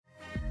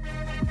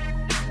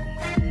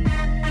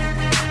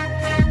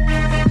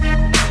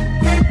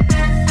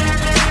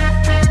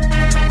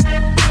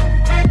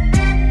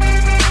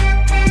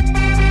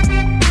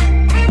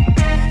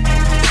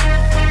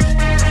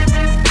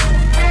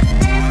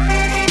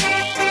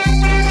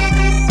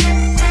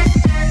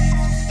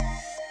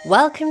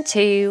Welcome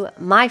to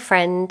My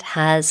Friend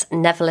Has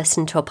Never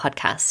Listened to a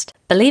Podcast.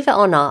 Believe it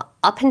or not,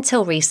 up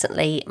until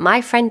recently, my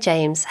friend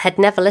James had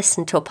never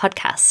listened to a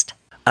podcast.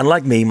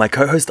 Unlike me, my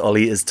co-host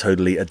Ollie is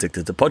totally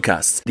addicted to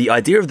podcasts. The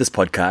idea of this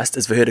podcast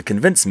is for her to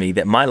convince me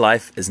that my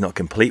life is not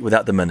complete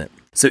without the minute.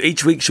 So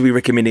each week she'll be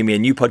recommending me a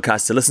new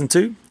podcast to listen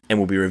to, and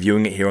we'll be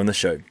reviewing it here on the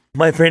show.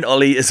 My friend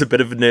Ollie is a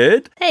bit of a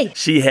nerd. Hey.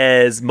 She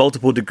has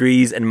multiple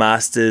degrees and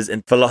masters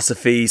in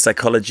philosophy,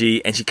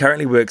 psychology, and she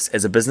currently works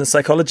as a business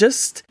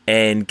psychologist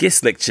and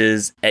guest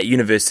lectures at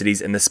universities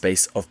in the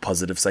space of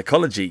positive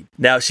psychology.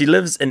 Now, she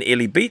lives in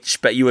Ely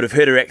Beach, but you would have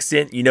heard her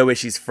accent. You know where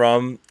she's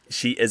from.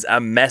 She is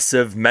a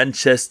massive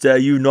Manchester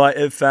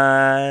United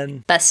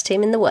fan. Best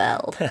team in the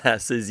world.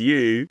 Says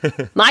you.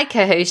 My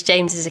co-host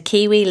James is a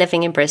Kiwi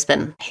living in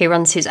Brisbane. He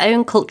runs his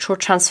own cultural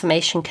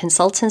transformation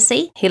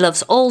consultancy. He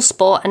loves all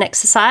sport and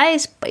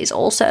exercise, but he's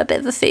also a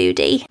bit of a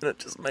foodie. It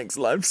just makes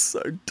life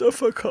so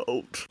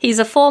difficult. He's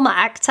a former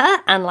actor,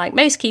 and like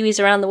most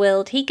Kiwis around the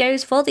world, he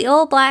goes for the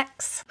All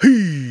Blacks.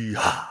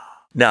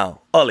 Now,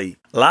 Ollie,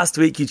 last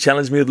week you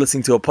challenged me with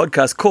listening to a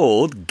podcast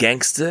called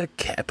Gangster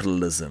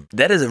Capitalism.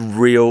 That is a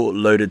real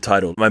loaded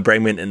title. My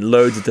brain went in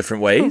loads of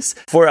different ways.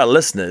 For our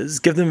listeners,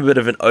 give them a bit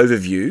of an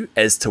overview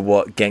as to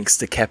what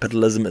gangster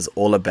capitalism is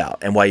all about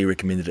and why you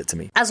recommended it to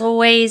me. As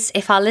always,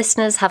 if our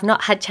listeners have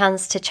not had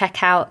chance to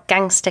check out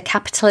Gangster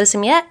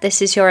Capitalism yet, this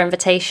is your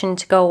invitation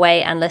to go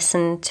away and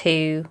listen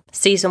to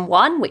season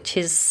 1, which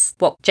is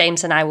what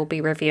James and I will be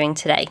reviewing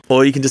today.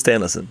 Or you can just stay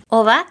and listen.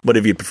 All that.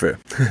 Whatever you prefer.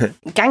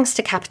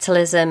 Gangster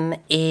Capitalism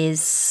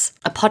is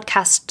a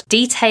podcast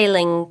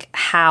detailing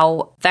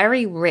how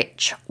very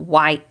rich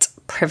white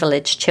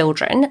privileged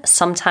children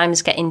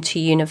sometimes get into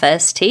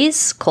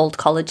universities called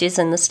colleges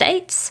in the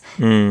States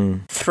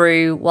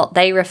through what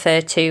they refer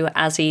to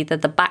as either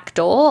the back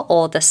door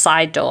or the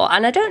side door.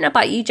 And I don't know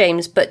about you,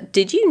 James, but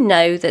did you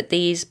know that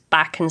these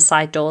back and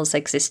side doors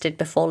existed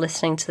before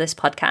listening to this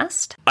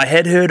podcast? I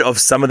had heard of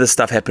some of this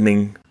stuff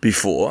happening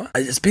before.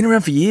 It's been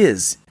around for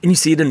years. And you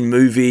see it in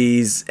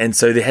movies, and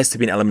so there has to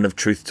be an element of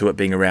truth to it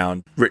being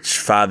around rich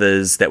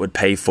fathers that would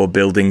pay for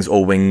buildings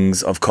or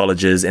wings of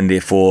colleges and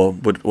therefore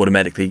would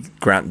automatically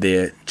grant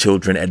their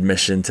children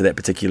admission to that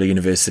particular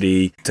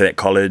university, to that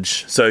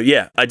college. So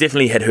yeah, I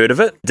definitely had heard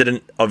of it.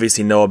 Didn't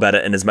obviously know about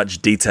it in as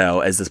much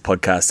detail as this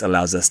podcast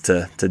allows us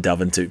to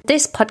delve into.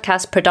 This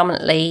podcast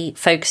predominantly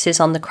focuses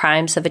on the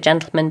crimes of a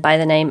gentleman by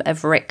the name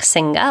of Rick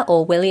Singer,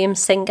 or William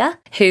Singer,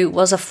 who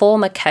was a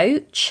former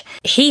coach.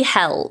 He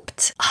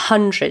helped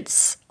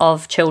hundreds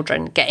of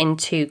children get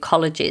into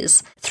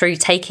colleges through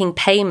taking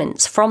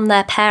payments from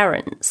their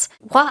parents.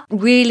 What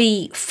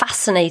really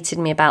fascinated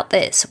me about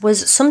this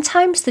was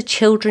sometimes the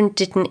children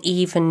didn't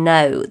even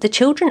know. The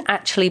children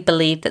actually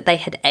believed that they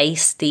had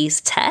aced these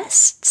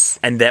tests.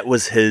 And that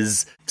was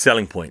his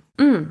selling point.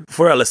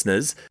 For our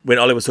listeners, when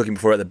Ollie was talking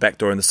before about the back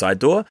door and the side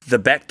door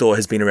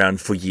has been around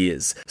for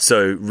years.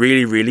 So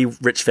really, really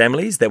rich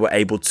families that were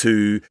able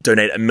to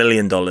donate $1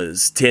 million,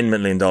 $10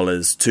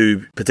 million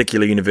to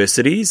particular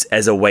universities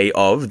as a way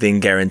of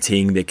then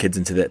guaranteeing their kids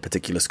into that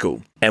particular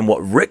school. And what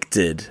Rick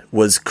did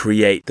was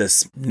create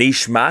this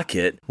niche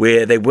market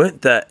where they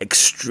weren't the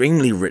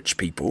extremely rich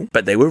people,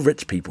 but they were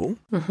rich people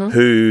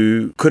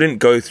who couldn't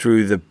go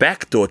through the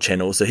back door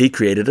channel. So he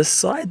created a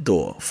side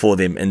door for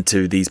them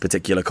into these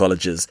particular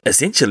colleges,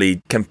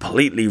 essentially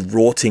completely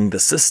rorting the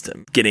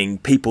system, getting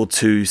people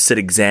to sit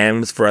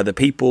exams for other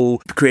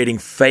people, creating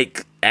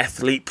fake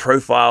athlete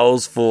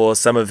profiles for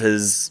some of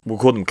his, we'll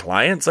call them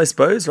clients, I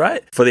suppose,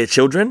 right? For their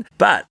children,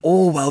 but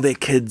all while their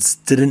kids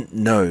didn't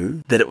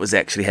know that it was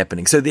actually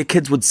happening. So their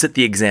kids would sit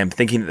the exam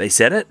thinking that they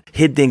sat it.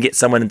 He'd then get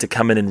someone to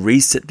come in and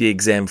resit the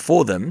exam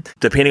for them.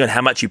 Depending on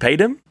how much you paid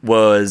him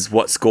was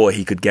what score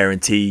he could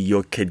guarantee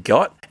your kid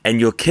got. And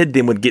your kid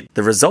then would get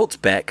the results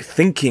back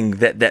thinking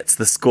that that's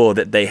the score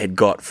that they had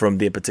got from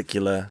their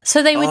particular...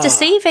 So they were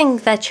deceiving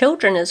their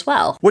children as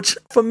well. Which,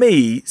 for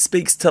me,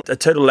 speaks to a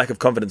total lack of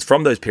confidence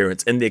from those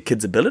parents in their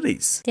kids'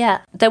 abilities.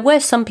 Yeah. There were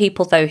some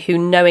people, though, who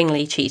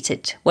knowingly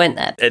cheated, weren't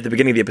there? At the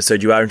beginning of the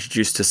episode, you are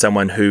introduced to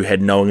someone who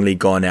had knowingly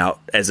gone out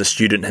as a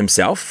student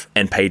himself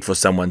and paid for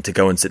someone to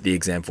go and sit the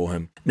exam for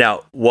him.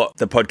 Now, what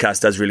the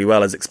podcast does really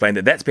well is explain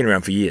that that's been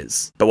around for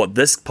years. But what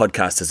this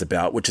podcast is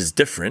about, which is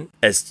different,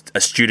 as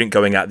a student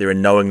going out there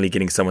and knowingly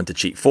getting someone to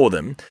cheat for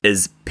them,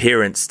 is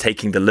parents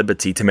taking the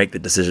liberty to make the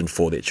decision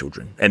for their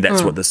children. And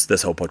that's what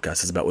this whole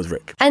podcast is about with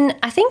Rick. And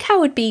I think I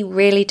would be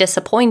really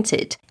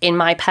disappointed in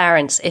my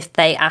parents if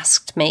they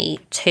asked me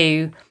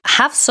to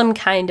have some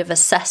kind of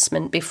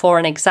assessment before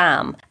an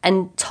exam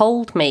and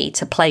told me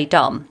to play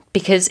dumb.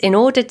 Because in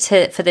order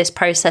for this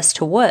process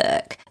to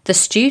work, the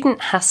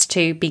student has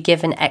to be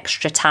given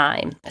extra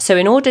time. So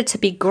in order to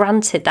be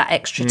granted that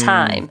extra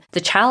time, the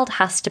child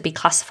has to be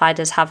classified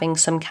as having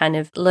some kind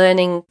of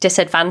learning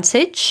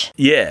disadvantage.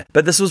 Yeah,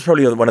 but this was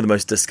probably one of the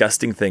most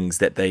disgusting things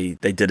that they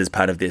did as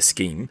part of their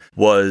scheme,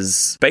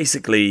 was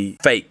basically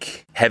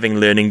fake having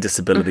learning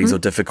disabilities or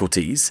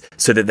difficulties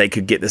so that they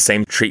could get the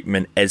same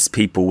treatment as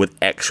people with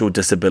actual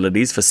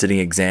disabilities for sitting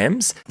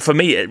exams. For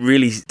me, it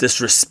really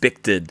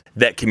disrespected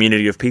that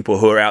community of people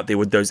who are out there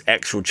with those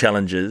actual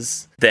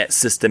challenges that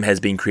system has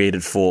been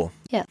created for.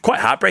 Yeah. Quite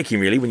heartbreaking,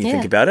 really, when you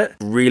think about it.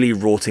 Really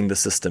rorting the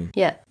system.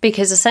 Yeah,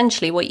 because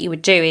essentially what you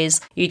would do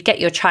is you'd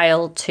get your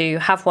child to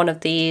have one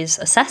of these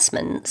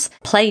assessments,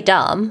 play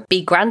dumb,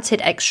 be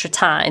granted extra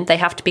time. They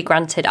have to be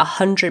granted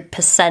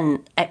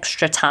 100%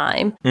 extra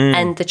time.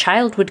 And the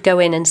child would go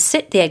in and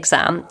sit the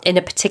exam in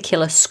a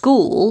particular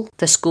school.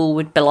 The school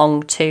would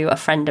belong to a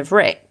friend of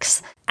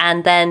Rick's.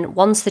 And then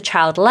once the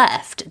child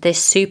left,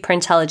 this super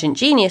intelligent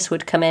genius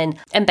would come in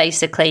and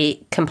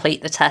basically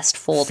complete the test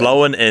for them.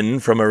 Flown in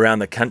from around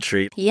the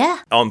country. Yeah.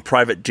 On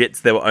private jets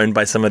that were owned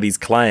by some of these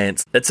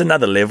clients. It's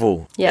another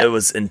level. Yeah. It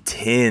was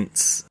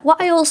intense. What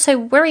I also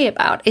worry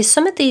about is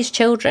some of these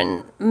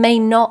children may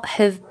not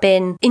have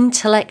been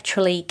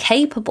intellectually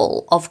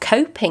capable of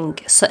coping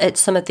at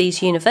some of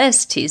these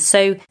universities.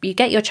 So you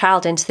get your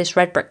child into this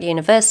red brick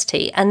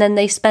university and then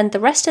they spend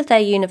the rest of their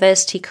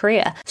university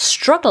career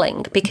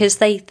struggling because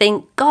they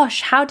think,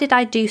 gosh, how did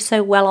I do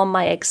so well on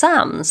my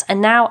exams? And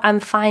now I'm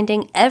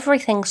finding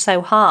everything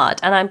so hard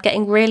and I'm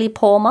getting really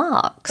poor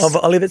marks. Oh,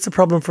 but Ollie, that's a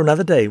problem for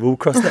another day. We'll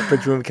cross that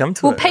bridge when we come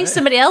to it. We'll pay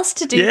somebody else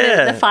to do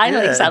the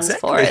final exams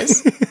for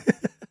us.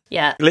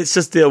 Yeah. Let's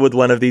just deal with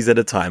one of these at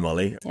a time,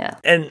 Ollie. Yeah.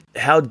 And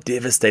how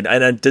devastating.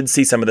 And I did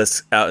see some of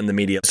this out in the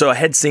media. So I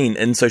had seen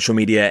in social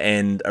media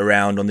and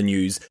around on the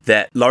news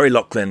that Laurie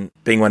Loughlin,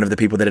 being one of the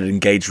people that had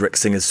engaged Rick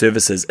Singer's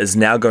services, is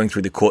now going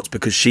through the courts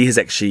because she has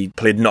actually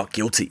pled not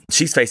guilty.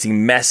 She's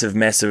facing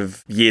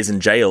massive years in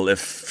jail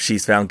if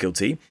she's found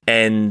guilty.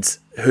 And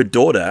her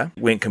daughter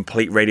went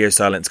complete radio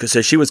silence because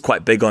so she was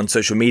quite big on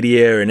social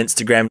media and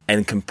Instagram,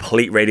 and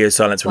complete radio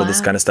silence when all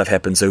this kind of stuff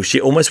happened. So she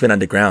almost went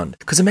underground.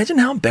 Because imagine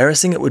how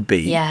embarrassing it would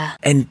be. Yeah.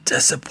 And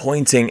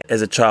disappointing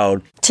as a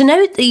child. To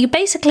know that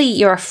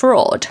you're a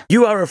fraud.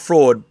 You are a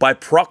fraud by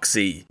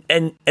proxy.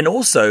 And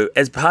also,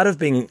 as part of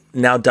being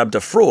now dubbed a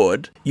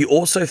fraud, you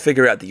also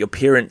figure out that your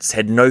parents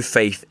had no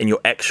faith in your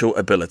actual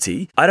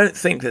ability. I don't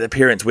think that the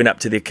parents went up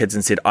to their kids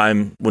and said,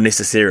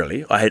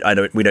 necessarily,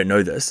 we don't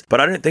know this, but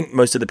I don't think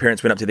most of the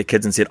parents went up to their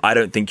kids and said, I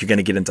don't think you're going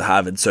to get into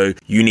Harvard, so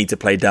you need to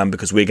play dumb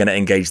because we're going to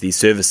engage these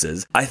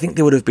services. I think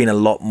there would have been a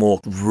lot more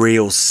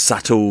real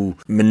subtle,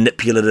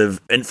 manipulative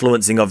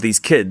influencing of these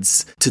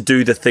kids to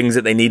do the things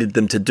that they needed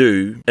them to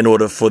do in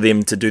order for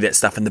them to do that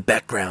stuff in the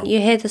background. You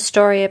hear the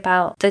story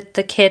about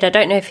the kid, I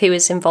don't know if he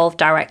was involved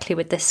directly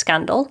with this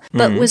scandal,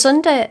 but was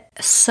under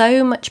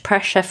so much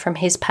pressure from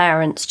his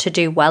parents to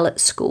do well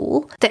at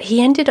school that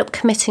he ended up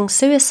committing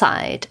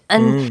suicide.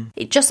 And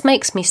it just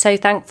makes me so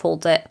thankful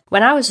that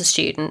when I was a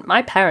student,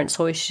 my parents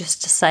always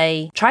used to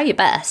say, try your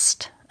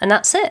best. And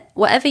that's it.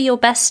 Whatever your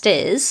best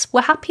is,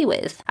 we're happy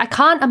with. I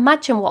can't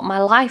imagine what my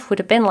life would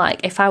have been like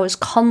if I was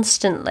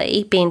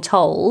constantly being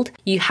told,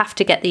 you have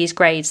to get these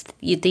grades.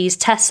 These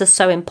tests are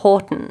so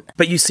important.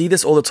 But you see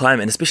this all the time,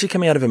 and especially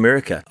coming out of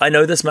America. I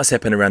know this must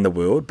happen around the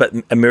world, but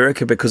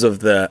America, because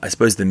of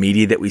the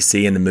media that we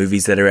see and the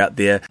movies that are out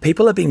there,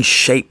 people are being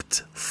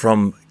shaped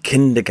from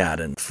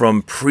kindergarten,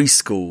 from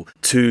preschool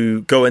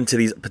to go into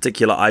these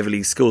particular Ivy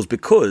League schools,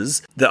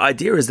 because the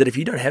idea is that if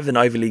you don't have an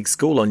Ivy League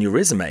school on your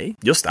resume,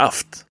 you're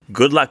stuffed.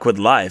 Good luck with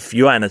life.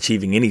 You aren't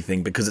achieving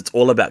anything because it's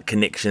all about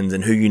connections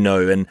and who you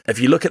know. And if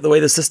you look at the way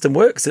the system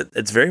works,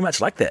 it's very much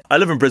like that. I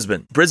live in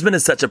Brisbane. Brisbane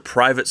is such a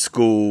private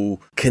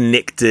school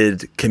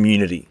connected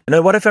community. You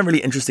know, what I found really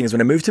interesting is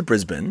when I moved to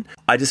Brisbane,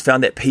 I just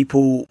found that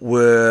people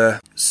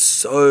were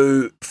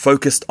so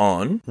focused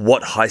on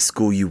what high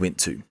school you went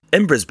to.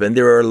 In Brisbane,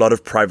 there are a lot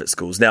of private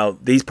schools. Now,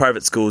 these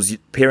private schools,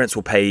 parents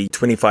will pay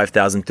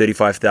 $25,000,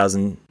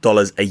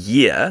 $35,000 a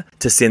year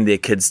to send their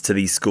kids to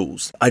these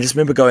schools. I just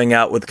remember going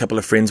out with a couple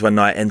of friends one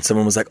night and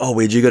someone was like, oh,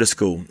 where'd you go to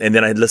school? And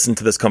then I listened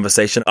to this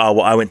conversation. Oh,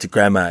 well, I went to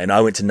grammar and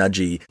I went to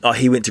Nudgee. Oh,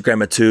 he went to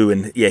grammar too.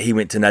 And yeah, he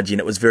went to Nudgee. And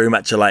it was very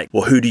much like,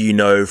 well, who do you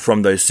know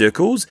from those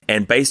circles?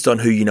 And based on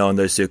who you know in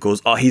those circles,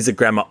 oh, he's a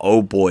grammar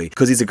old boy.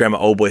 Because he's a grammar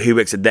old boy, he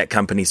works at that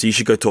company. So you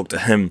should go talk to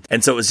him.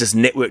 And so it was just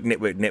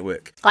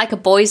network. Like a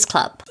boys'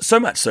 club. So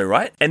much so,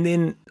 right? And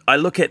then I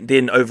look at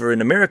then over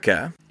in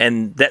America,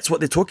 and that's what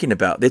they're talking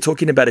about. They're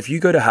talking about if you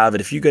go to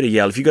Harvard, if you go to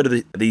Yale, if you go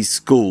to these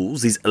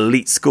schools, these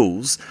elite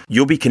schools,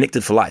 you'll be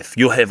connected for life.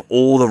 You'll have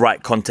all the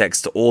right contacts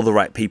to all the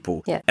right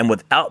people. Yeah. And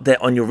without that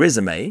on your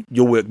resume,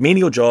 you'll work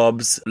menial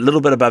jobs, a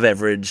little bit above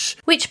average.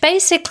 Which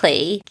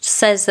basically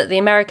says that the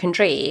American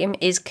dream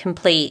is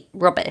complete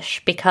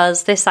rubbish,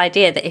 because this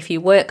idea that if you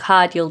work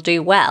hard, you'll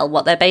do well,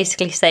 what they're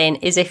basically saying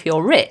is if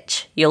you're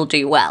rich, you'll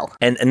do well.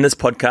 And in this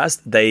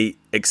podcast, they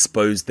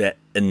expose that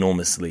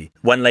enormously.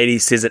 One lady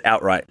says it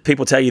outright.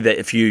 People tell you that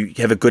if you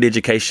have a good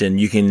education,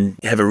 you can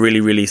have a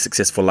really, really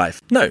successful life.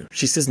 No,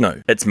 she says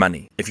no. It's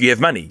money. If you have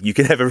money, you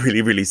can have a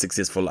really, really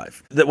successful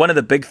life. That one of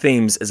the big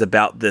themes is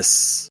about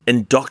this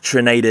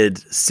indoctrinated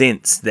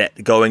sense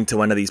that going to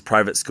one of these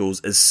private schools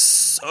is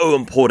so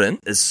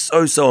important, is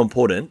so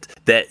important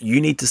that you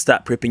need to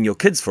start prepping your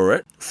kids for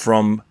it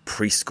from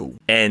preschool.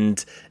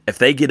 And if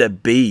they get a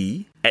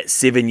B at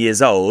 7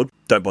 years old,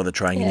 don't bother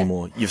trying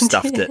anymore. You've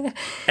stuffed it.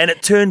 And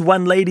it turned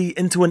one lady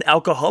into an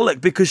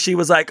alcoholic because she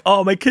was like,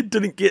 oh, my kid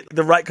didn't get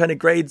the right kind of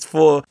grades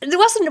for... There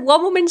wasn't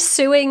one woman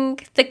suing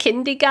the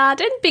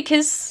kindergarten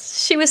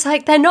because she was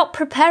like, they're not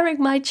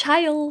preparing my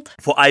child.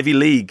 For Ivy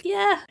League.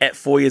 Yeah. At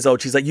 4 years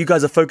old, she's like, you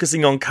guys are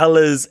focusing on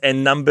colours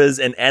and numbers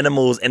and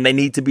animals and they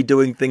need to be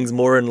doing things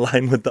more in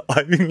line with the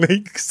Ivy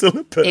League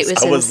syllabus.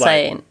 It was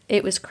insane.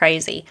 It was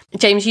crazy.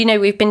 James, you know,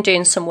 we've been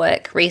doing some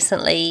work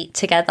recently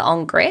together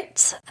on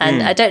grit.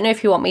 And I don't know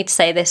if you want me to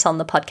say this on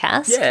the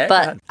podcast,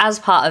 but as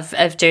part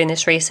of doing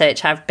this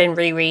research, I've been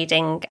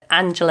rereading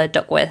Angela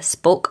Duckworth's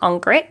book on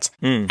grit.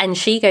 And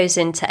she goes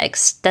into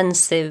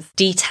extensive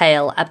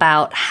detail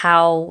about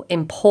how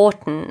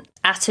important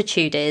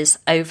attitude is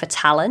over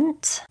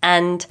talent.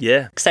 And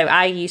so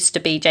I used to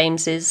be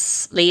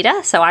James's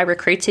leader. So I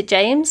recruited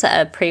James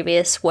at a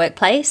previous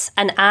workplace.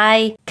 And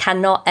I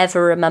cannot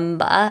ever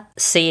remember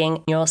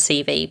seeing your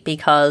CV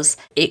because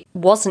it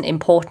wasn't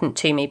important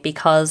to me,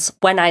 because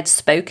when I'd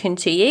spoken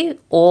to you,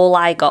 all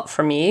I got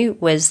from you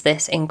was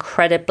this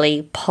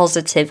incredibly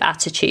positive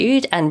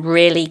attitude and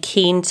really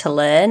keen to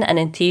learn and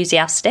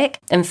enthusiastic.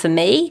 And for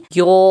me,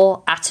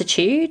 your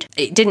attitude,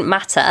 it didn't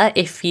matter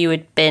if you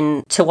had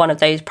been to one of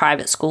those private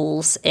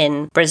schools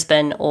in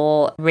Brisbane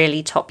or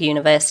really top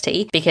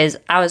university, because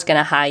I was going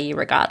to hire you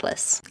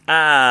regardless.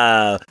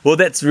 Ah, well,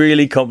 that's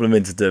really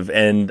complimentative,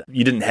 and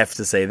you didn't have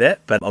to say that,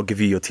 but I'll give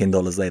you your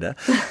 $10 later.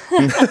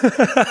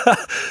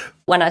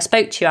 When I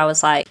spoke to you, I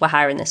was like, we're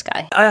hiring this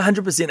guy. I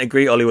 100%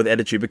 agree, Ollie, with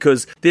attitude,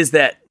 because there's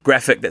that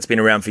graphic that's been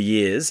around for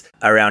years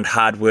around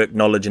hard work,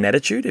 knowledge, and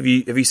attitude. Have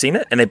you seen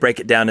it? And they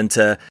break it down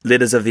into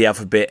letters of the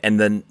alphabet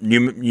and the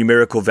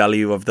numerical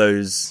value of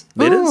those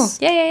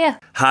letters. Ooh, yeah.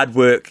 Hard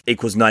work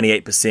equals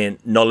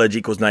 98%, knowledge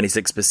equals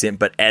 96%,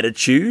 but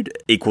attitude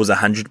equals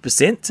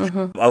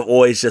 100%. I've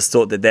always just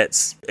thought that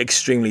that's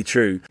extremely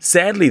true.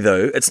 Sadly,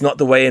 though, it's not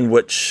the way in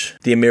which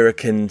the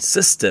American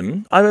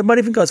system, I might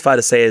even go as far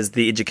to say as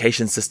the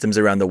education systems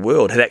around the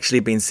world, have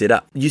actually been set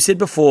up. You said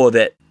before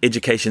that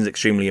education is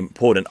extremely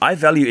important. I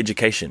value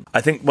education.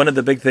 I think one of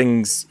the big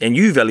things, and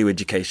you value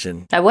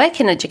education. I work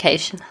in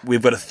education.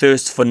 We've got a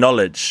thirst for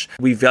knowledge.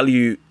 We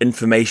value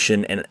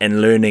information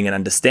and learning and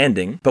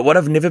understanding. But what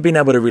I've never been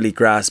able to really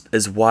grasp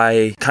is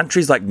why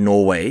countries like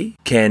Norway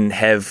can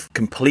have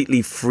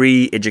completely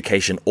free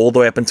education all the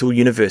way up until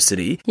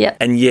university. Yep.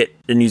 And yet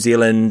in New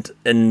Zealand,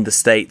 in the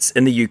States,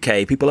 in the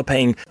UK, people are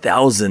paying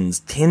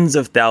thousands, tens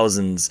of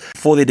thousands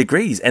for their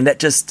degrees. And that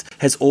just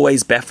has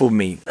always baffled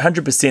me.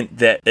 100%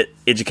 that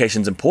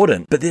education's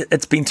important, but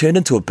it's been turned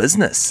into a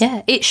business.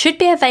 Yeah, it should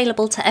be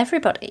available to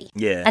everybody.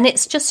 Yeah. And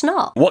it's just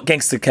not. What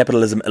gangster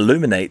capitalism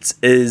illuminates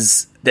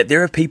is that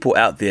there are people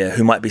out there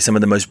who might be some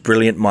of the most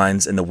brilliant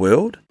minds in the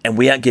world, and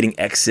we aren't getting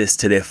access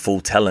to their full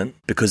talent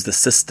because the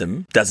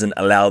system doesn't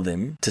allow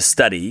them to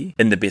study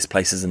in the best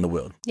places in the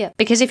world. Yeah,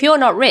 because if you're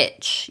not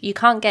rich, you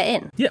can't get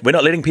in. Yeah, we're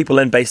not letting people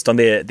in based on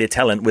their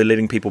talent. We're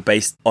letting people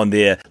based on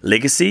their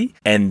legacy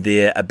and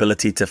their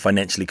ability to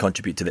financially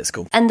contribute to that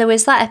school. And there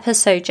was that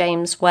episode,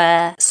 James,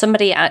 where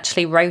somebody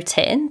actually wrote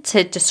in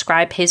to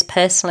describe his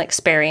personal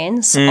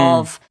experience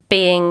of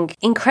being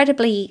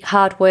incredibly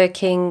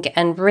hardworking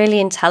and really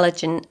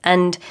intelligent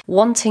and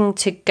wanting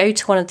to go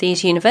to one of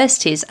these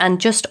universities,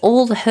 and just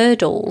all the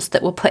hurdles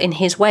that were put in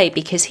his way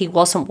because he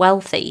wasn't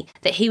wealthy,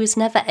 that he was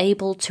never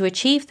able to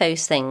achieve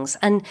those things.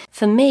 And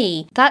for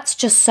me, that's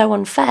just so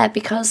unfair,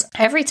 because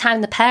every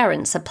time the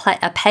parents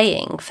are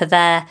paying for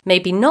their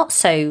maybe not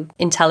so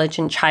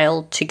intelligent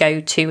child to go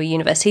to a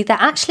university, they're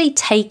actually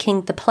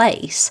taking the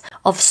place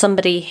of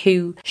somebody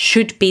who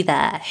should be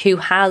there, who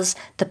has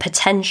the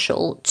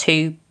potential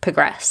to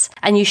progress.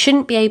 And you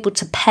shouldn't be able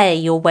to pay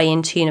your way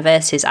into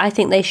universities. I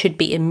think they should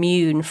be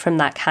immune from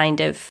that kind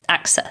of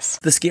access.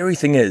 The scary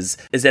thing is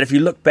that if you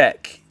look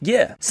back,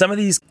 some of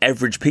these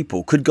average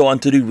people could go on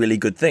to do really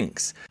good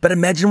things. But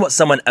imagine what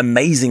someone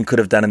amazing could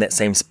have done in that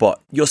same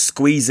spot. You're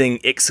squeezing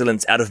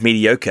excellence out of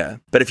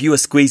mediocre. But if you were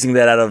squeezing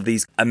that out of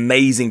these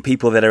amazing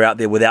people that are out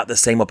there without the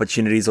same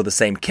opportunities or the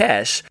same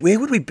cash, where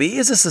would we be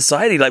as a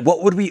society? Like,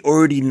 what would we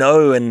already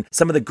know? And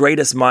some of the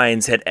greatest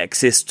minds had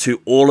access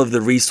to all of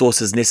the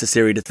resources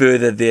necessary to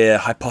further their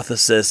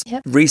hypothesis,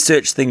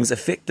 research things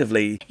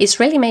effectively. It's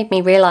really made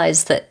me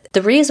realize that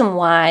the reason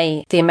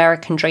why the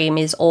American dream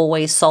is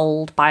always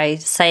sold by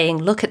saying,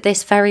 look at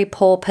this very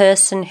poor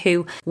person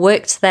who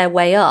worked their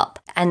way up,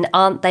 and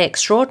aren't they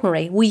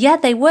extraordinary? Well, yeah,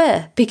 they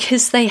were,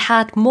 because they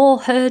had more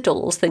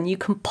hurdles than you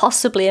can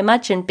possibly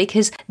imagine,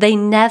 because they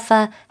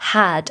never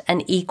had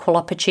an equal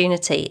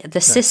opportunity.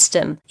 The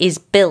system is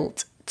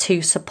built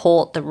to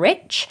support the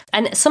rich,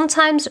 and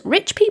sometimes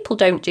rich people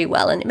don't do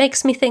well, and it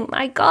makes me think,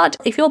 my God,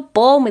 if you're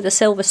born with a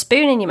silver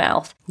spoon in your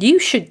mouth, you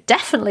should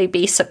definitely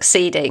be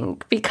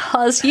succeeding,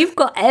 because you've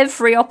got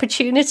every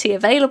opportunity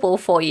available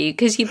for you,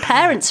 because your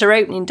parents are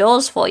opening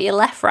doors for you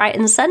left, right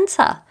and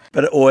centre.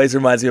 But it always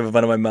reminds me of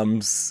one of my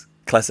mum's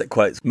classic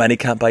quotes: money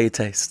can't buy you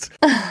taste.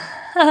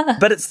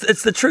 But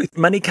it's the truth.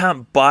 Money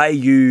can't buy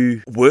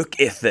you work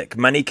ethic.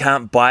 Money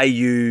can't buy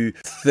you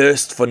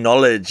thirst for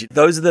knowledge.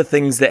 Those are the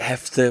things that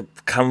have to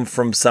come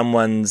from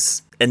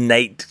someone's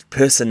innate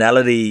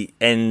personality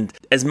and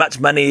as much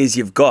money as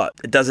you've got,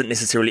 it doesn't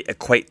necessarily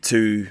equate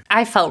to...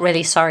 I felt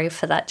really sorry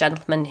for that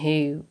gentleman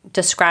who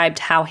described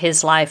how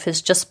his life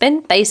has just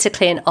been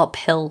basically an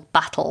uphill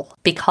battle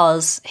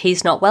because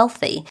he's not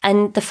wealthy.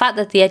 And the fact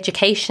that the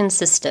education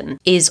system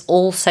is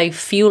also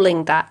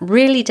fueling that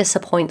really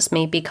disappoints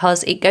me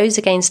because it goes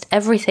against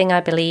everything I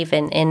believe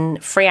in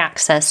free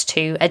access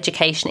to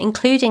education,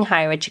 including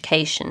higher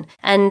education.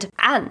 And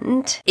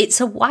it's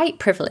a white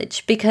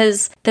privilege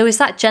because there was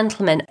that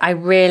gentleman, I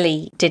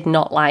really did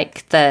not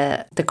like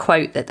the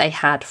quote that they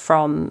had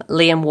from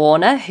Liam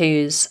Warner,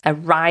 who's a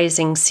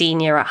rising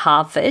senior at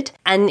Harvard.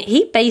 And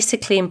he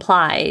basically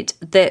implied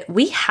that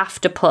we have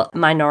to put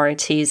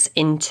minorities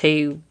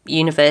into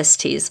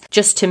universities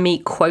just to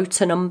meet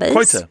quota numbers.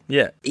 Quota,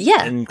 yeah.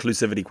 Yeah.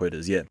 Inclusivity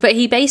quotas, yeah. But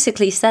he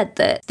basically said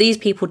that these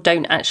people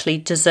don't actually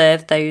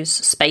deserve those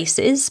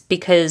spaces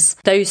because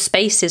those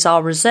spaces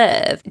are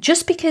reserved.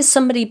 Just because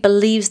somebody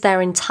believes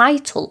they're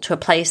entitled to a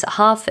place at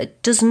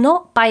Harvard does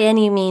not by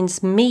any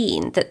means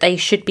mean that they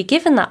should be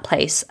given that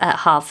place at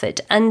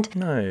Harvard. And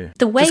no.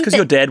 The way just because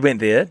your dad went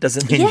there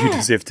doesn't mean you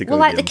deserve to go well,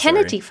 like there. The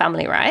Kennedy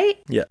family, right?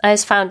 Yeah. I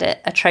just found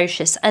it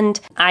atrocious. And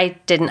I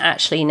didn't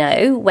actually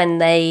know when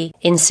they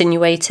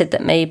insinuated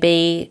that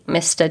maybe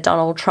Mr.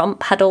 Donald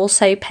Trump had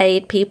also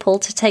paid people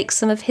to take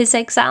some of his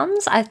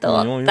exams. I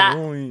thought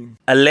that...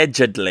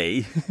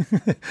 Allegedly.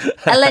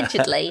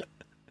 Allegedly.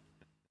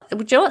 Do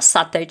you know what's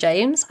sad though,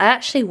 James? I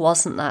actually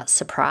wasn't that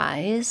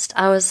surprised.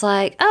 I was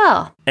like,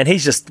 oh. And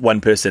he's just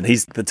one person.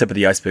 He's the tip of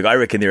the iceberg. I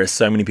reckon there are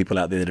so many people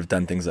out there that have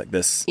done things like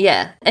this.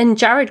 Yeah. And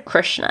Jared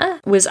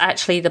Kushner was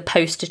actually the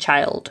poster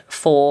child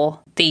for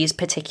these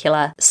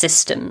particular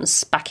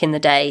systems back in the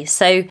day.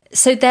 So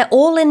they're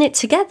all in it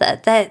together.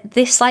 They're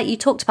this, like you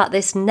talked about,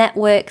 this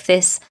network,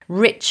 this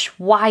rich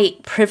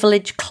white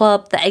privilege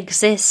club that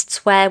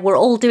exists where we're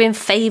all doing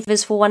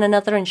favors for one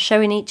another and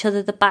showing each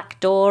other the back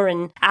door,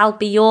 and I'll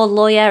be your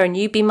lawyer and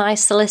you be my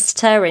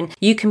solicitor and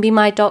you can be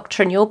my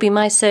doctor and you'll be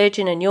my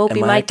surgeon and you'll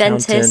be my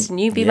dentist and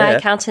you be my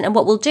accountant. And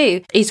what we'll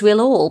do is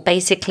we'll all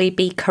basically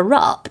be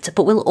corrupt,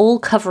 but we'll all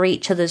cover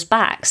each other's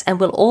backs and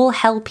we'll all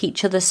help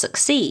each other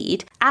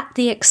succeed at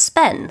the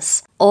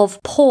expense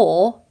of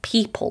poor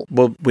people.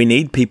 Well, we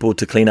need people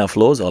to clean our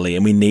floors, Ollie,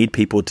 and we need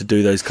people to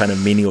do those kind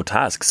of menial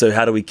tasks. So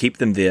how do we keep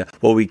them there?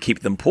 Well, we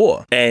keep them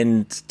poor.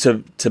 And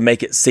to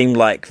make it seem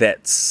like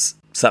that's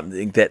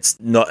something that's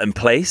not in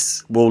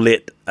place, we'll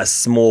let a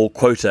small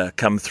quota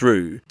come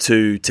through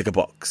to tick a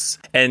box.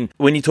 And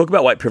when you talk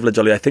about white privilege,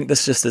 Ollie, I think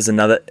this just is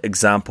another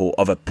example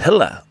of a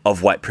pillar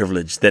of white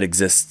privilege that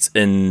exists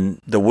in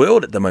the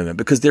world at the moment,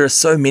 because there are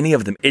so many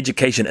of them.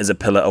 Education is a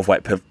pillar of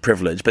white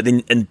privilege, but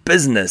then in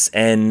business,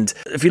 and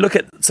if you look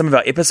at some of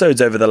our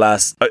episodes over the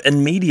last,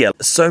 in media,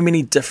 so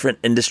many different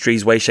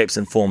industries, ways, shapes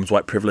and forms,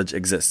 white privilege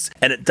exists.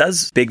 And it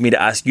does beg me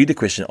to ask you the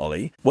question,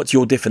 Ollie, what's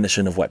your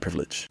definition of white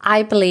privilege?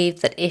 I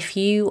believe that if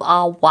you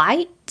are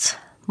white,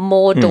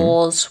 more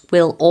doors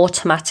will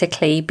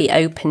automatically be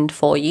opened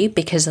for you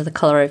because of the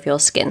colour of your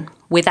skin,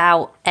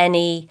 without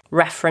any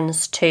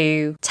reference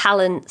to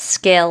talent,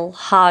 skill,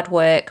 hard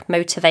work,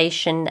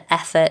 motivation,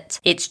 effort.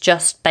 It's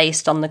just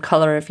based on the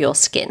colour of your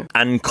skin.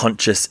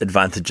 Unconscious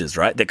advantages,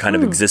 right? That kind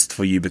of exist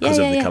for you because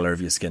of the colour of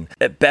your skin.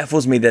 It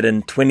baffles me that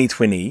in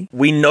 2020,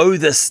 we know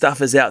this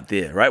stuff is out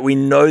there, right? We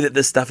know that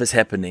this stuff is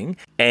happening,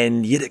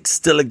 and yet it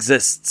still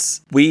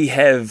exists. We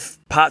have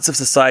parts of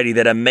society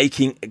that are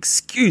making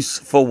excuse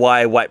for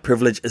why white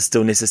privilege is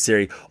still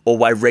necessary or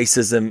why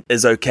racism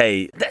is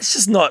okay. That's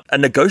just not a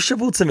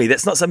negotiable to me.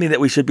 That's not something that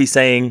we should be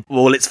saying,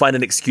 well, let's find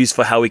an excuse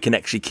for how we can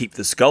actually keep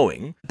this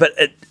going. But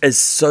it is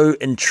so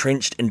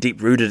entrenched and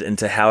deep-rooted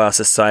into how our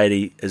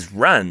society is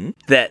run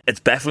that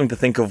it's baffling to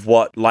think of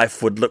what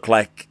life would look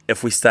like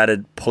if we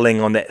started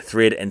pulling on that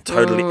thread and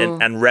totally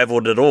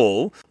unraveled it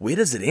all. Where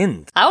does it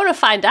end? I want to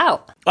find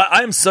out.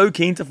 I am so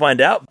keen to find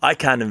out. I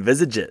can't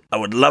envisage it. I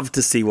would love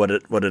to see what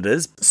it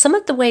is. Some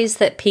of the ways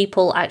that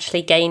people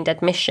actually gained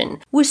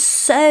admission was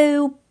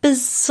so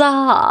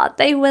bizarre.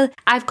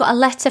 I've got a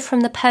letter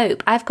from the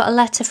Pope. I've got a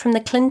letter from the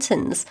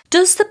Clintons.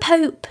 Does the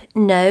Pope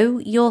know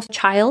your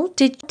child?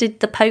 Did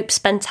the Pope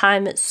spend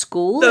time at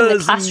school in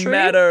the classroom?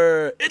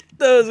 It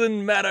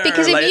doesn't matter.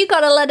 Because if you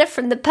got a letter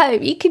from the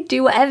Pope, you could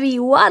do whatever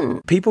you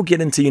want. People get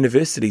into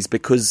universities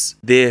because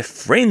they're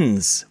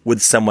friends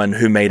with someone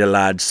who made a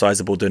large,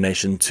 sizable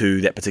donation to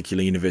that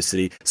particular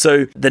university.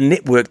 So the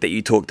network that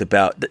you talked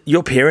about,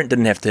 your parent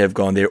didn't have to have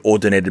gone there or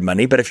donated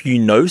money, but if you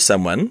know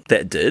someone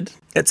that did,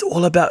 it's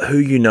all about who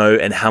you know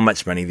and how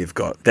much money they've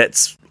got.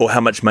 Or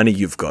how much money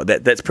you've got.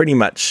 That's pretty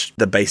much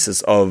the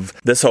basis of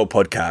this whole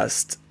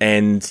podcast.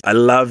 And I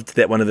loved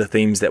that one of the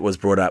themes that was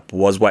brought up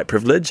was white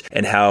privilege,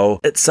 and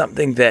how it's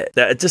something that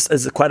it just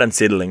is quite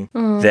unsettling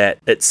that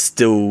it's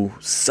still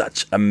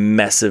such a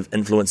massive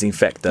influencing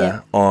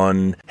factor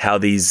on how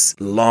these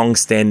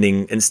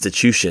long-standing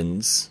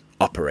institutions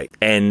operate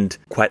and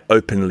quite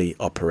openly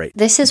operate.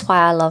 This is why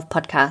I love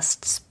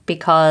podcasts,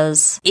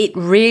 because it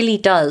really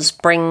does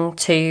bring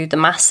to the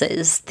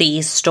masses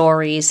these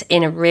stories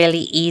in a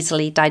really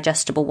easily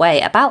digestible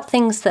way about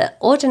things that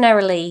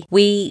ordinarily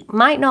we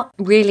might not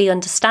really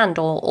understand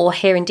or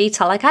hear in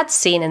detail. Like I'd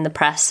seen in the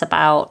press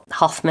about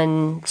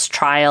Hoffman's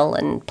trial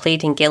and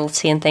pleading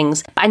guilty and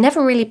things, but I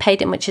never really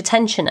paid it much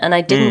attention, and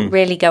I didn't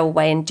really go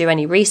away and do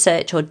any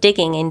research or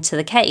digging into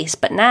the case.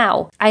 But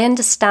now I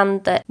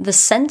understand that the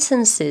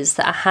sentences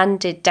that are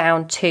handed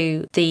down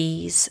to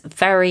these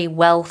very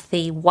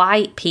wealthy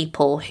white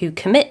people who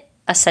commit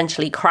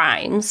essentially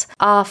crimes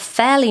are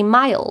fairly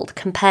mild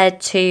compared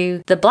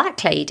to the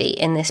black lady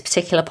in this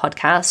particular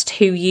podcast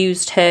who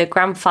used her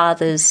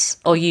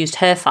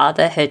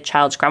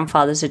child's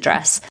grandfather's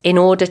address in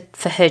order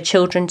for her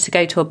children to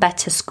go to a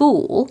better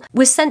school,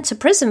 was sent to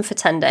prison for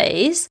 10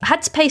 days,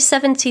 had to pay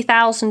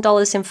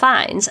 $70,000 in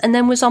fines, and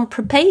then was on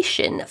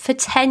probation for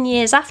 10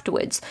 years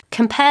afterwards.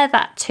 Compare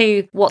that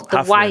to what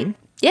the white...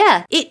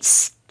 Yeah,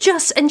 it's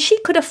just, and she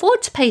could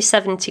afford to pay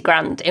 70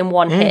 grand in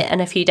one hit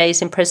and a few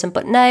days in prison,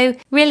 but no,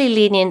 really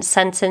lenient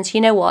sentence.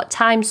 You know what?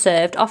 Time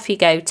served, off you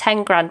go,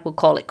 10 grand, we'll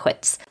call it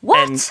quits.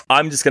 What? And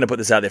I'm just going to put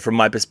this out there from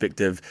my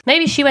perspective.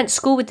 Maybe she went to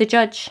school with the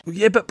judge.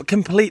 Yeah, but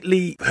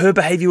completely, her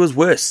behaviour was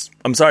worse.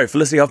 I'm sorry,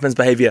 Felicity Hoffman's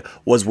behaviour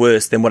was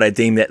worse than what I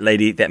deemed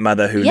that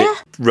mother who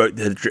wrote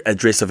the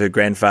address of her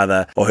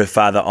grandfather or her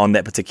father on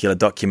that particular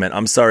document.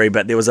 I'm sorry,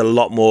 but there was a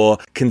lot more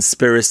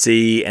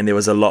conspiracy and there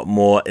was a lot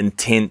more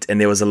intent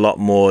and there was a lot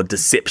more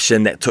deception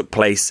that took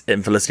place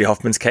in Felicity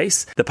Hoffman's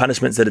case. The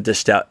punishments that are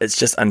dished out, it's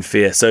just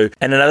unfair. So,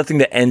 and another thing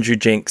that Andrew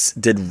Jenks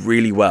did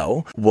really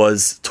well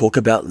was talk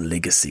about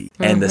legacy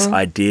and this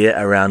idea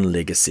around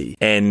legacy.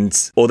 And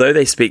although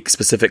they speak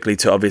specifically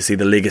to obviously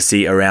the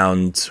legacy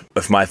around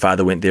if my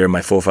father went there and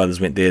my forefathers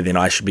went there, then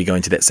I should be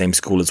going to that same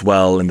school as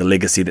well, and the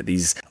legacy that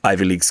these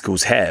Ivy League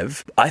schools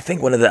have, I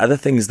think one of the other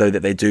things though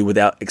that they do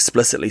without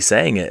explicitly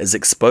saying it is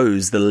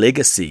expose the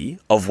legacy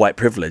of white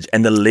privilege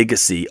and the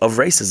legacy of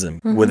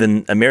racism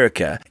within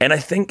America. And I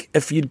think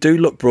if you do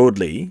look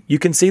broadly, you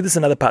can see this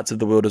in other parts of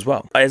the world as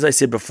well. As I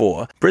said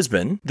before,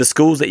 Brisbane, the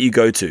schools that you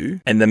go to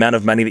and the amount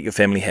of money that your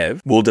family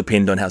have will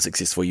depend on how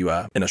successful you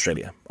are in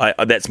Australia.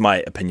 That's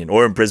my opinion,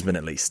 or in Brisbane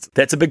at least.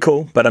 That's a big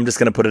call, but I'm just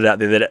going to put it out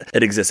there that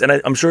it exists. And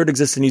I'm sure it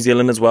exists in New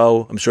Zealand as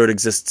well. I'm sure it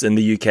exists in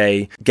the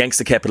UK.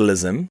 Gangster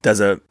capitalism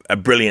does a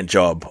brilliant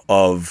job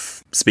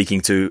of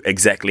speaking to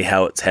exactly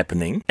how it's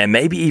happening and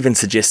maybe even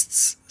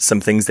suggests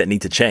some things that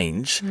need to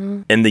change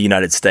in the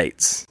United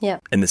States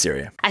in this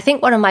area. I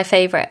think one of my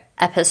favourite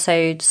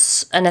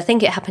episodes, and I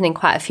think it happened in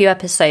quite a few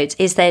episodes,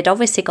 is they'd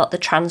obviously got the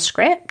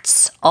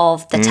transcripts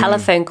of the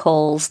telephone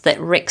calls that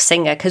Rick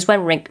Singer, because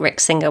when Rick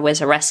Singer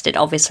was arrested,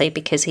 obviously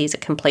because he's a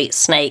complete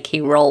snake,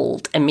 he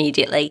rolled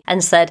immediately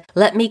and said,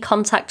 let me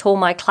contact all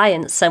my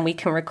clients and we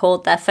can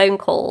record their phone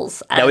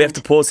calls. Now we have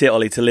to pause here,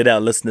 Ollie, to let our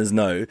listeners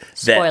know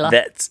that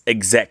that's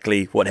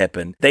exactly what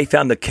happened. They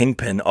found the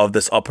kingpin of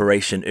this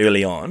operation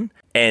early on,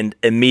 and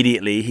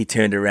immediately he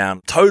turned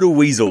around, total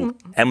weasel,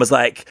 and was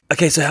like,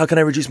 okay, so how can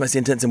I reduce my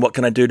sentence and what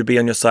can I do to be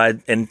on your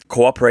side, and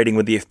cooperating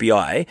with the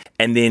FBI,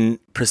 and then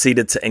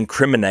proceeded to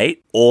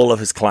incriminate all of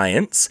his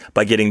clients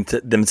by getting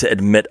them to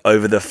admit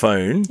over the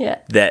phone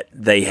that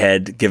they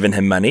had given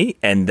him money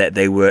and that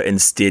they were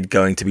instead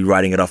going to be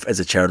writing it off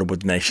as a charitable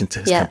donation to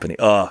his company.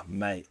 Oh,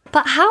 mate.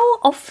 But how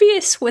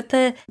obvious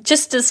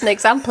just as an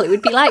example, it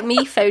would be like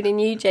me phoning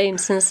you,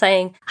 James, and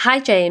saying, hi,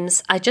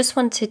 James, I just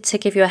wanted to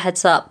give you a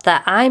heads up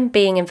that I'm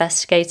being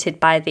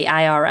investigated by the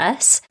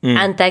IRS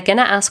and they're going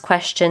to ask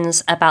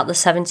questions about the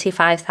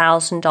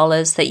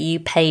 $75,000 that you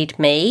paid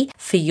me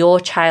for your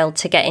child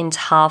to get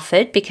into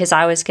Harvard, because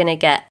I was going to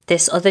get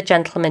this other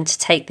gentleman to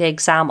take the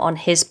exam on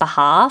his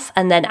behalf,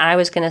 and then I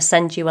was going to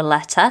send you a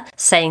letter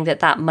saying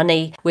that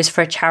money was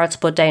for a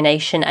charitable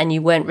donation and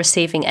you weren't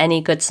receiving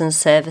any goods and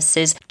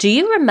services. Do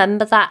you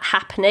remember that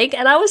happening?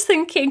 And I was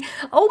thinking,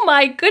 oh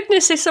my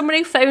goodness, if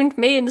somebody phoned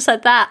me and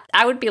said that,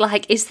 I would be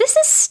like, is this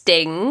a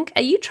sting?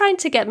 Are you trying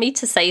to get me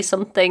to say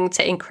something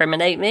to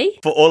incriminate me?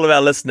 For all of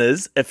our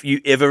listeners, if you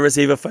ever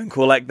receive a phone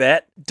call like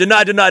that,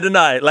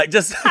 deny. Like,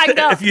 just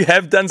if you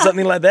have done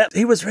something like that.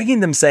 He was ringing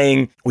them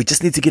saying, we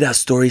just need to get our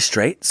story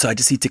straight, so I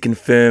just need to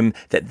confirm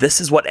that this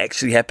is what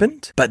actually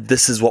happened, but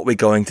this is what we're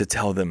going to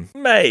tell them.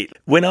 Mate,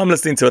 when I'm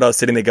listening to it, I was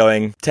sitting there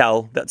going,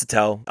 that's a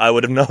tell. I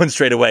would have known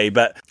straight away.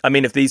 But I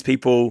mean, if these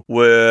people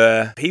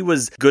he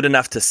was good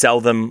enough to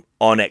sell them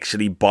on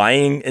actually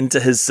buying into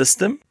his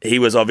system, he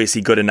was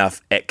obviously good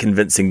enough at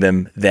convincing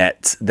them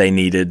that they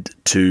needed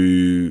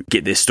to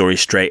get their story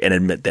straight and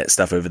admit that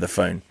stuff over the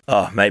phone.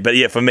 Oh, mate. But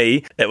yeah, for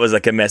me, it was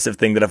like a massive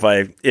thing that if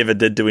I ever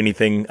did do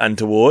anything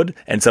untoward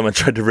and someone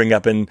tried to ring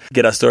up and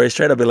get our story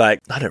straight, I'd be like,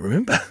 I don't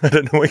remember.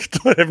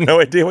 I have no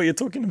idea what you're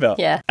talking about.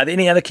 Yeah. Are there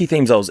any other key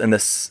themes, Ols, in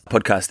this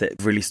podcast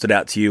that really stood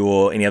out to you,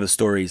 or any other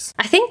stories?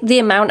 I think the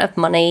amount of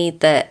money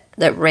that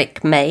that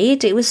Rick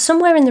made. It was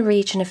somewhere in the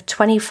region of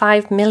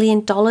 $25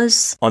 million.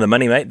 On the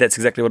money, mate. That's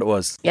exactly what it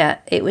was. Yeah,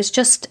 it was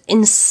just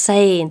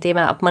insane, the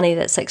amount of money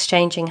that's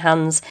exchanging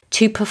hands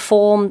to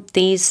perform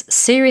these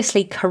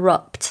seriously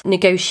corrupt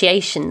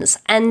negotiations.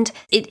 And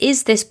it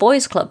is this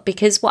boys' club,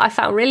 because what I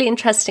found really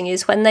interesting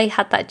is when they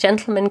had that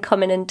gentleman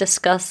come in and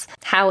discuss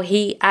how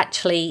he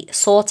actually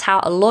sought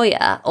out a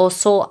lawyer or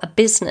sought a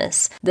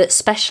business that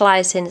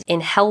specialised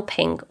in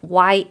helping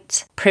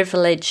white,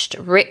 privileged,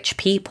 rich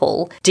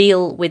people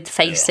deal with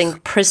facing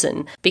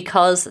prison,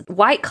 because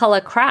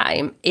white-collar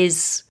crime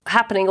is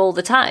happening all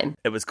the time.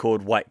 It was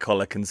called white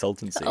collar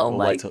consultancy. Oh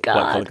my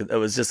God. It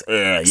was just,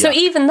 So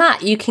even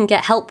that you can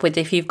get help with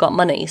if you've got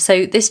money.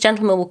 So this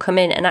gentleman will come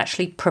in and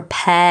actually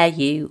prepare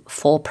you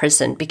for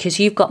prison because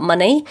you've got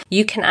money.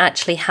 You can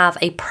actually have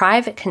a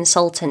private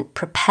consultant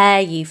prepare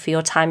you for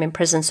your time in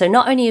prison. So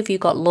not only have you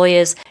got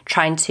lawyers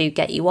trying to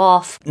get you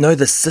off. No,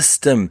 the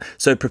system.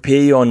 So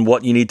prepare you on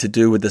what you need to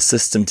do with the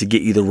system to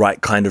get you the right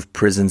kind of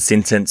prison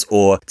sentence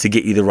or to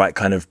get you the right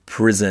kind of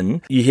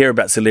prison. You hear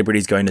about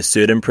celebrities going to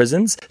certain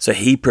prisons. So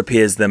he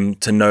prepares them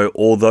to know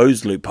all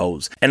those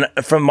loopholes. And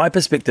from my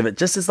perspective, it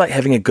just is like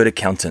having a good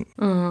accountant.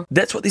 Mm.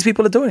 That's what these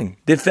people are doing.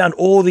 They've found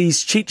all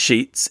these cheat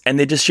sheets and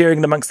they're just sharing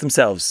them amongst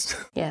themselves.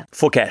 Yeah.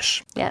 For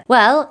cash. Yeah.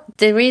 Well,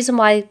 the reason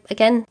why,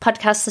 again,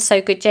 podcasts are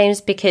so good,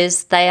 James,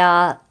 because they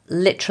are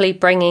literally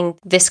bringing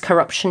this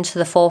corruption to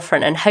the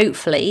forefront, and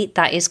hopefully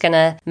that is going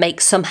to make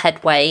some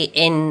headway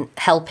in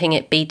helping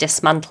it be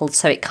dismantled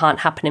so it can't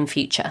happen in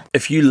future.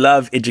 If you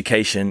love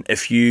education,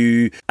 if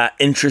you are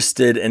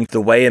interested in the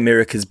way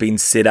America's been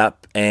set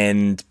up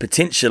and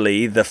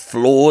potentially the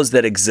flaws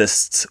that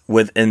exist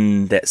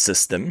within that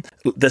system,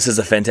 this is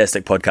a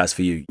fantastic podcast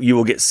for you. You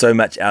will get so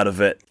much out of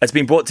it. It's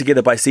been brought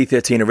together by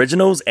C13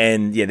 Originals,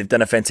 and yeah, they've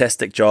done a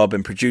fantastic job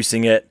in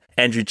producing it.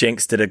 Andrew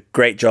Jenks did a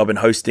great job in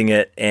hosting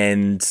it,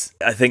 and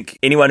I think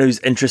anyone who's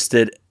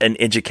interested in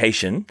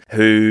education,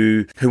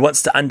 who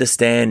wants to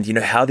understand, you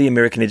know, how the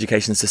American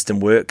education system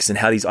works and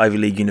how these Ivy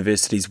League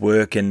universities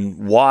work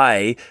and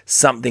why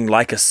something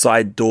like a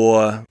side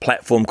door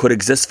platform could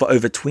exist for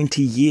over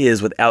 20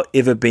 years without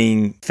ever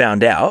being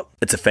found out,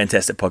 it's a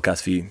fantastic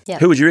podcast for you. Yeah.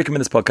 Who would you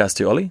recommend this podcast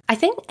to, Ollie? I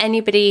think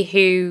anybody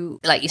who,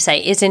 like you say,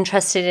 is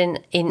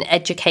interested in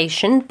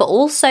education, but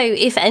also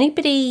if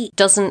anybody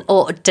doesn't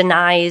or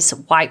denies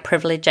white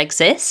privilege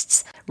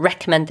exists,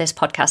 recommend this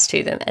podcast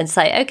to them and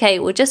say, okay,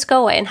 we'll just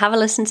go away and have a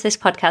listen to this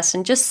podcast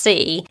and just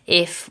see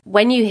if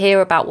when you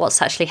hear about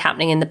what's actually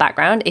happening in the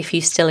background, if you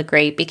still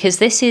agree, because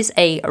this is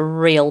a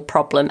real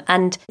problem.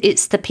 And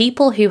it's the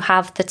people who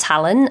have the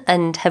talent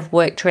and have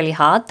worked really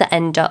hard that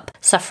end up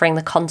suffering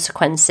the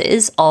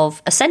consequences of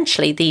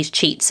essentially these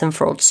cheats and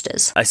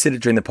fraudsters. I said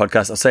it during the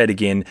podcast, I'll say it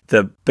again.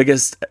 The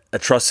biggest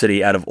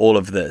atrocity out of all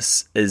of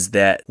this is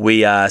that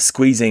we are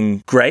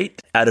squeezing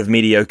great out of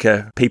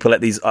mediocre people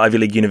at these Ivy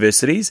League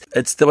universities.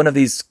 It's one of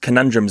these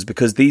conundrums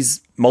because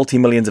these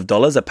multi-millions of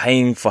dollars are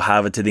paying for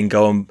Harvard to then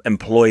go and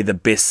employ the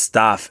best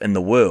staff in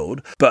the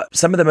world. But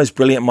some of the most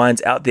brilliant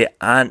minds out there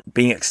aren't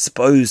being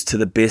exposed to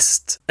the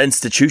best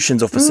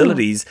institutions or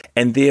facilities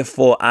and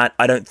therefore aren't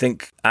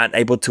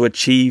able to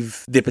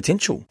achieve their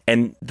potential.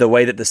 And the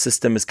way that the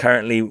system is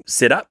currently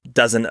set up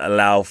doesn't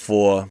allow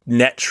for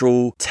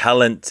natural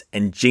talent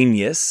and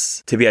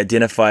genius to be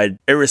identified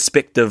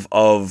irrespective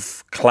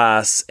of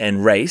class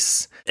and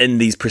race in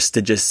these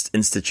prestigious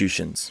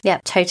institutions.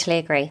 Yeah, totally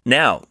agree.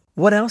 Now,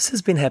 what else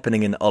has been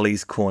happening in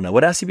Ollie's Corner?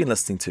 What else have you been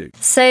listening to?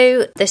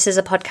 So this is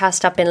a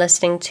podcast I've been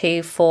listening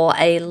to for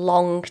a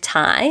long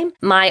time.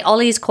 My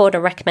Ollie's Corner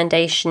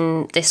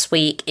recommendation this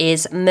week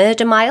is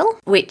Murder Mile,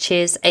 which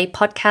is a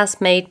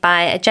podcast made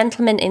by a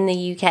gentleman in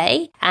the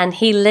UK, and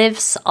he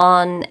lives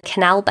on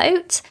Canal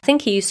Boat. I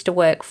think he used to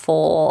work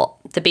for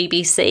the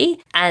BBC,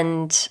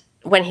 and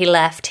when he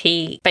left,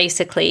 he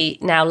basically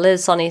now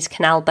lives on his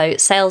canal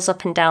boat, sails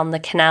up and down the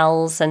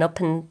canals and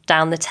up and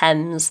down the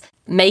Thames,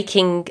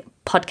 making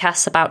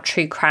podcasts about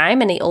true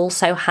crime. And he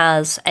also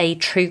has a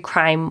true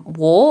crime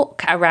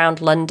walk around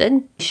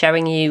London,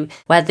 showing you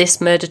where this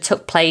murder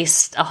took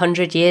place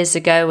 100 years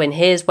ago, and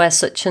here's where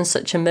such and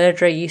such a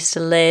murderer used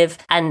to live.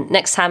 And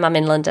next time I'm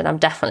in London, I'm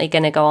definitely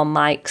going to go on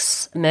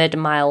Mike's Murder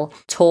Mile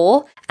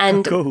tour.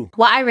 And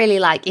What I really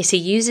like is he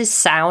uses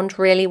sound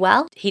really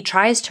well. He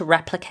tries to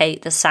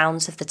replicate the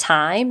sounds of the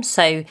time.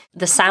 So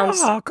the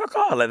sounds... like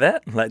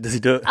that? Like, does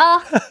he do it?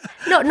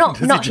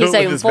 Not his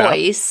own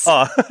voice,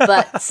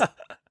 but...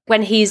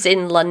 When he's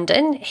in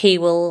London, he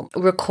will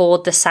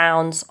record the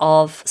sounds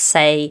of,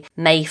 say,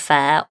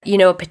 Mayfair,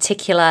 a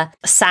particular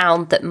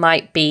sound that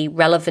might be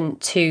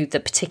relevant to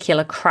the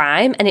particular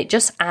crime. And it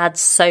just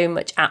adds so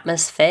much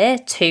atmosphere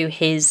to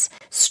his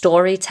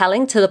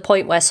storytelling, to the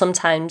point where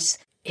sometimes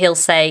he'll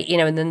say,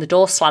 and then the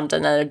door slammed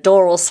and then a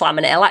door will slam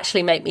and it'll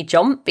actually make me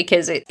jump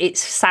because it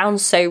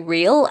sounds so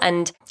real,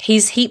 and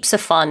he's heaps of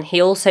fun. He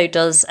also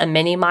does a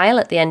mini mile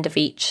at the end of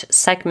each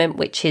segment,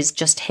 which is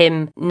just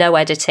him, no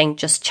editing,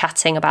 just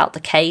chatting about the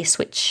case,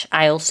 which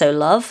I also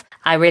love.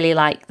 I really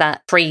like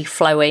that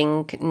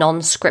free-flowing,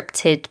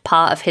 non-scripted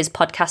part of his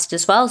podcast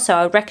as well. So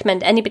I would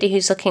recommend anybody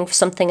who's looking for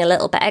something a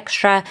little bit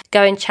extra,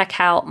 go and check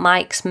out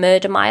Mike's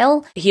Murder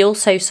Mile. He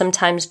also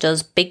sometimes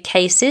does big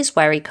cases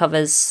where he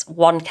covers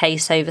one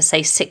case over,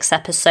 say, 6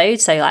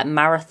 episodes, so like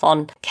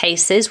marathon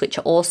cases, which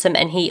are awesome.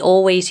 And he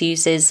always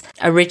uses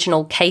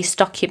original case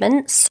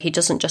documents. He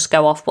doesn't just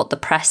go off what the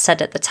press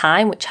said at the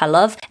time, which I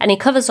love. And he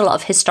covers a lot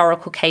of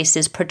historical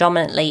cases,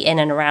 predominantly in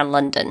and around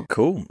London.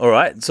 Cool. All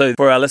right. So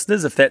for our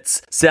listeners, if that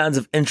sounds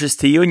of interest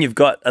to you and you've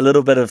got a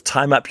little bit of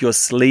time up your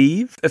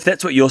sleeve, if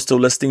that's what you're still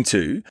listening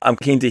to, I'm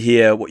keen to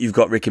hear what you've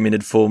got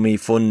recommended for me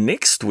for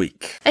next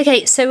week.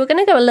 Okay, so we're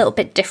going to go a little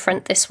bit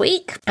different this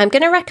week. I'm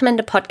going to recommend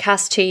a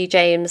podcast to you,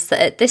 James, that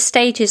at this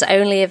stage is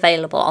only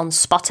available on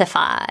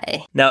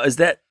Spotify. Now, is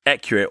that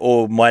accurate,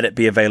 or might it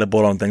be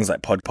available on things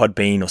like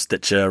Podbean or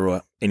Stitcher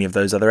or any of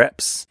those other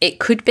apps? It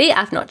could be.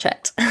 I've not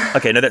checked.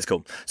 Okay, no, that's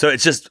cool.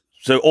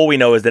 So all we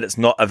know is that it's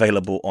not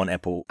available on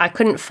Apple. I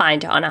couldn't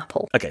find it on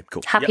Apple. Okay,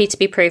 cool. Happy to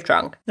be proved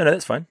wrong. No,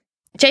 that's fine.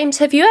 James,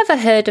 have you ever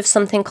heard of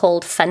something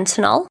called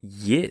fentanyl?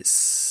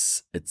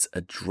 Yes, it's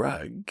a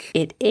drug.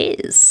 It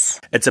is.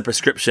 It's a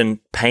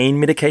prescription pain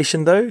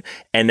medication, though,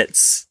 and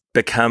it's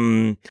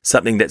become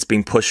something that's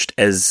been pushed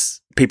as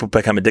people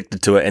become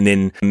addicted to it, and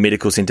then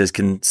medical centers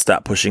can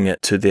start pushing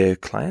it to their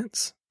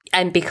clients.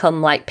 And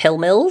become like pill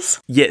mills?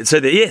 Yeah, so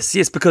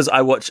yes, because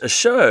I watch a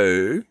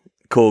show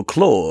called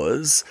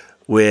Claws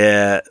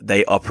where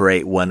they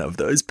operate one of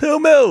those pill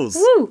mills.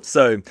 Woo.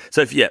 So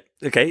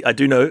okay, I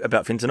do know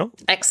about fentanyl.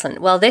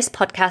 Excellent. Well, this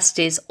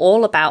podcast is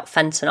all about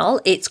fentanyl.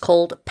 It's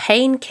called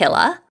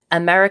Painkiller,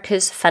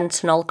 America's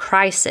Fentanyl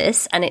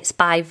Crisis, and it's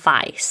by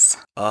Vice.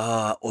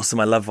 Ah, awesome.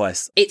 I love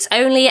Vice. It's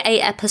only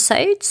 8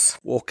 episodes.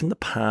 Walk in the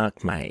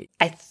park, mate.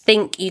 I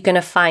think you're going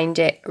to find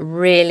it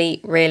really,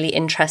 really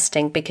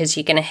interesting because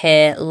you're going to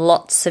hear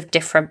lots of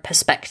different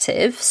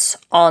perspectives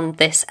on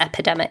this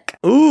epidemic.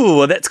 Ooh,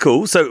 well, that's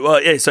cool. So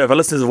if our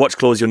listeners have watched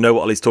Claws, you'll know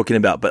what Ollie's talking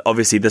about. But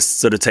obviously this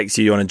sort of takes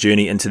you on a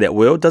journey into that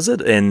world, does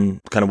it?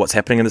 And kind of what's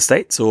happening in the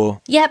States,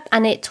 or? Yep,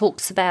 and it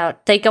talks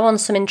about, they go on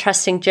some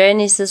interesting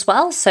journeys as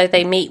well. So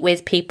they meet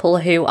with people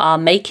who are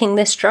making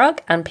this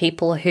drug and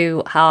people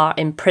who are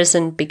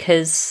imprisoned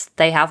because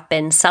they have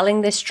been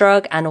selling this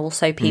drug, and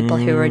also people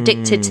who are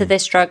addicted to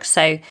this drug.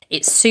 So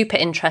it's super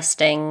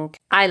interesting.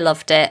 I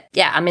loved it.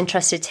 Yeah, I'm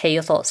interested to hear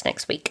your thoughts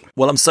next week.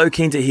 Well, I'm so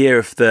keen to hear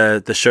if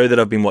the show that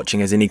I've been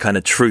watching has any kind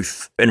of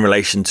truth in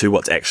relation to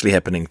what's actually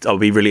happening. I'll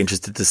be really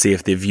interested to see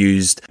if they've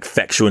used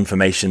factual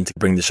information to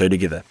bring the show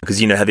together,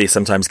 because you know how they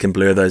sometimes can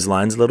blur those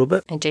lines a little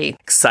bit. I do.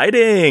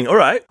 Exciting. All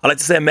right. I'd like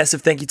to say a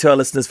massive thank you to our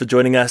listeners for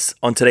joining us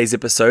on today's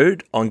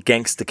episode on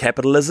Gangster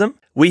Capitalism.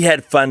 We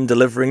had fun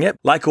delivering it.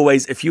 Like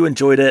always, if you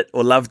enjoyed it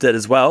or loved it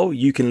as well,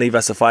 you can leave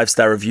us a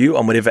 5-star review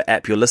on whatever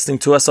app you're listening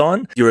to us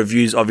on. Your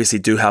reviews obviously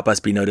do help us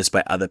be noticed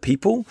by other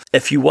people.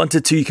 If you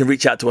wanted to, you can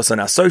reach out to us on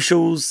our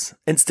socials,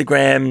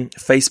 Instagram,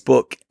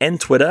 Facebook,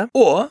 and Twitter.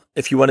 Or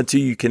if you wanted to,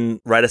 you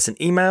can write us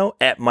an email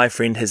at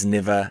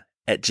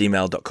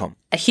myfriendhasnever@gmail.com.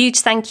 A huge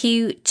thank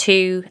you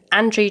to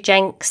Andrew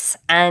Jenks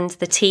and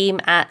the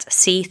team at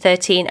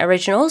C13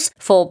 Originals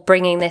for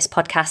bringing this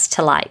podcast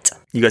to light.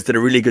 You guys did a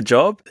really good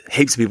job.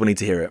 Heaps of people need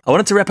to hear it. I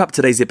wanted to wrap up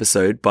today's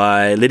episode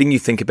by letting you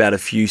think about a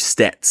few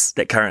stats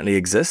that currently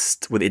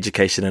exist with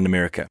education in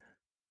America.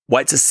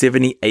 Whites are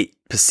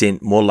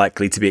 78% more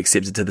likely to be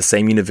accepted to the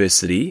same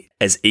university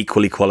as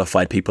equally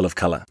qualified people of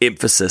color.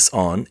 Emphasis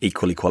on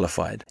equally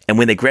qualified. And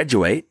when they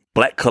graduate,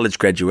 Black college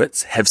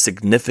graduates have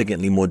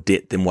significantly more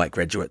debt than white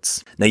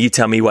graduates. Now you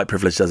tell me white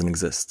privilege doesn't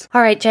exist.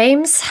 All right,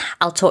 James,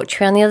 I'll talk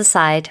to you on the other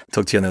side.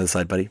 Talk to you on the other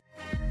side, buddy.